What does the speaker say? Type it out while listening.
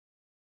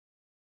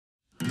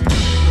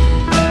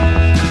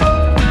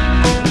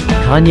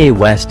Kanye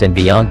West and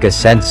Bianca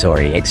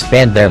Censori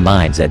expand their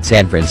minds at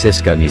San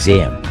Francisco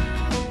Museum.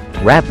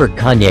 Rapper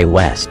Kanye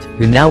West,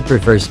 who now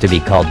prefers to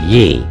be called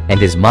Ye, and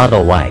his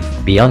model wife,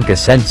 Bianca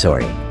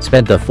Censori,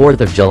 spent the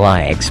 4th of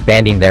July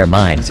expanding their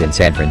minds in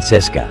San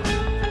Francisco.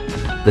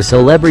 The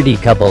celebrity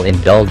couple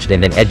indulged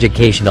in an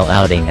educational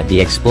outing at the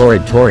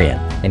Exploratorium,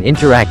 an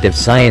interactive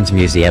science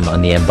museum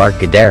on the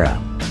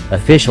Embarcadero,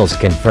 officials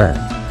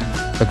confirmed.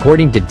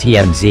 According to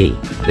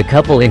TMZ, the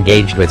couple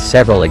engaged with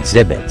several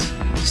exhibits,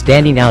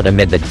 standing out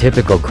amid the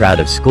typical crowd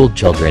of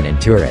schoolchildren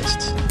and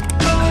tourists.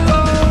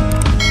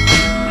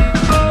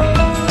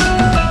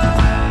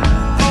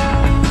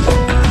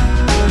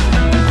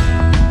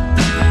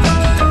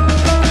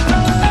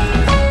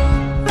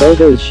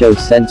 Photos show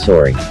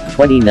Censori,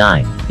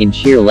 29, in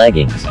sheer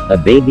leggings, a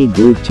baby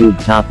blue tube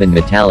top and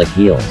metallic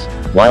heels,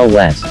 while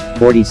West,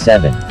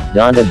 47,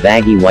 donned a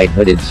baggy white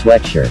hooded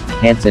sweatshirt,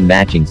 pants and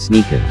matching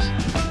sneakers.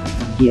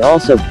 He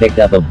also picked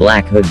up a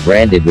black hood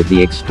branded with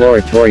the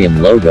Exploratorium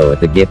logo at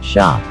the gift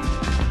shop.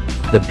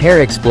 The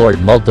pair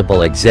explored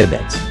multiple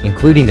exhibits,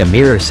 including a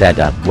mirror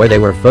setup where they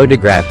were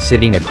photographed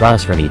sitting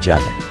across from each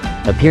other,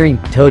 appearing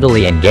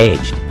totally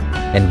engaged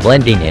and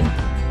blending in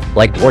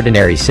like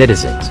ordinary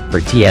citizens,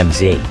 for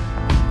TMZ.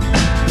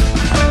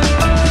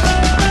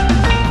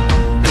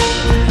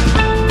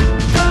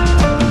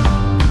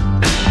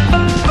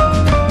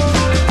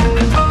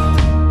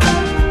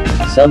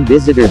 Some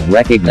visitors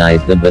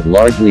recognized them but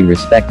largely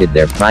respected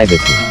their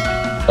privacy.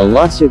 A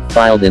lawsuit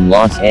filed in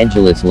Los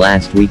Angeles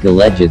last week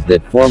alleges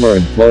that former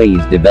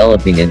employees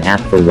developing an app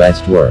for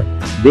West were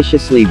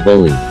viciously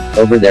bullied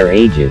over their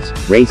ages,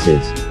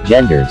 races,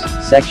 genders,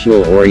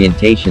 sexual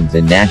orientations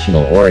and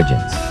national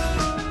origins.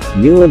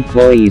 New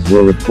employees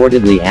were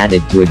reportedly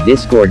added to a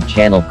Discord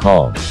channel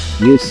called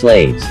New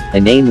Slaves, a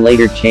name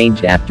later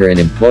changed after an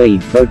employee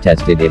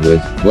protested it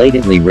was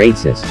blatantly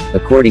racist,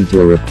 according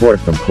to a report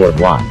from Court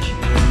Watch.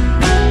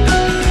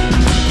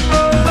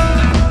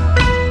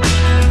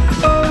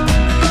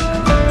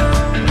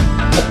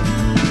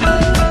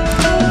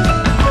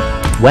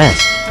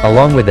 West,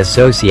 along with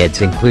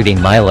associates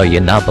including Milo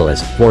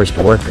Yiannopoulos, forced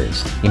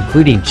workers,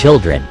 including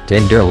children, to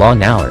endure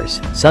long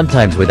hours,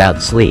 sometimes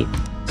without sleep,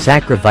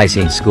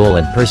 sacrificing school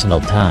and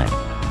personal time,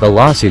 the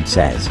lawsuit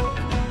says.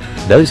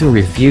 Those who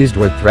refused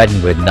were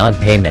threatened with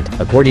non-payment,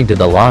 according to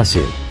the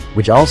lawsuit,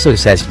 which also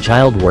says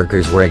child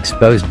workers were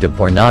exposed to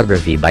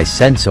pornography by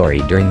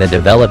Censori during the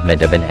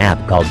development of an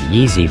app called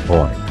Yeezy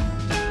Porn.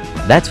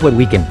 That's what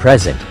we can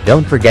present.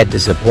 Don't forget to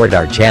support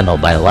our channel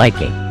by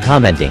liking,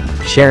 commenting,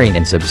 sharing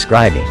and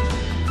subscribing.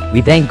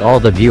 We thank all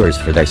the viewers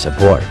for their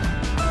support.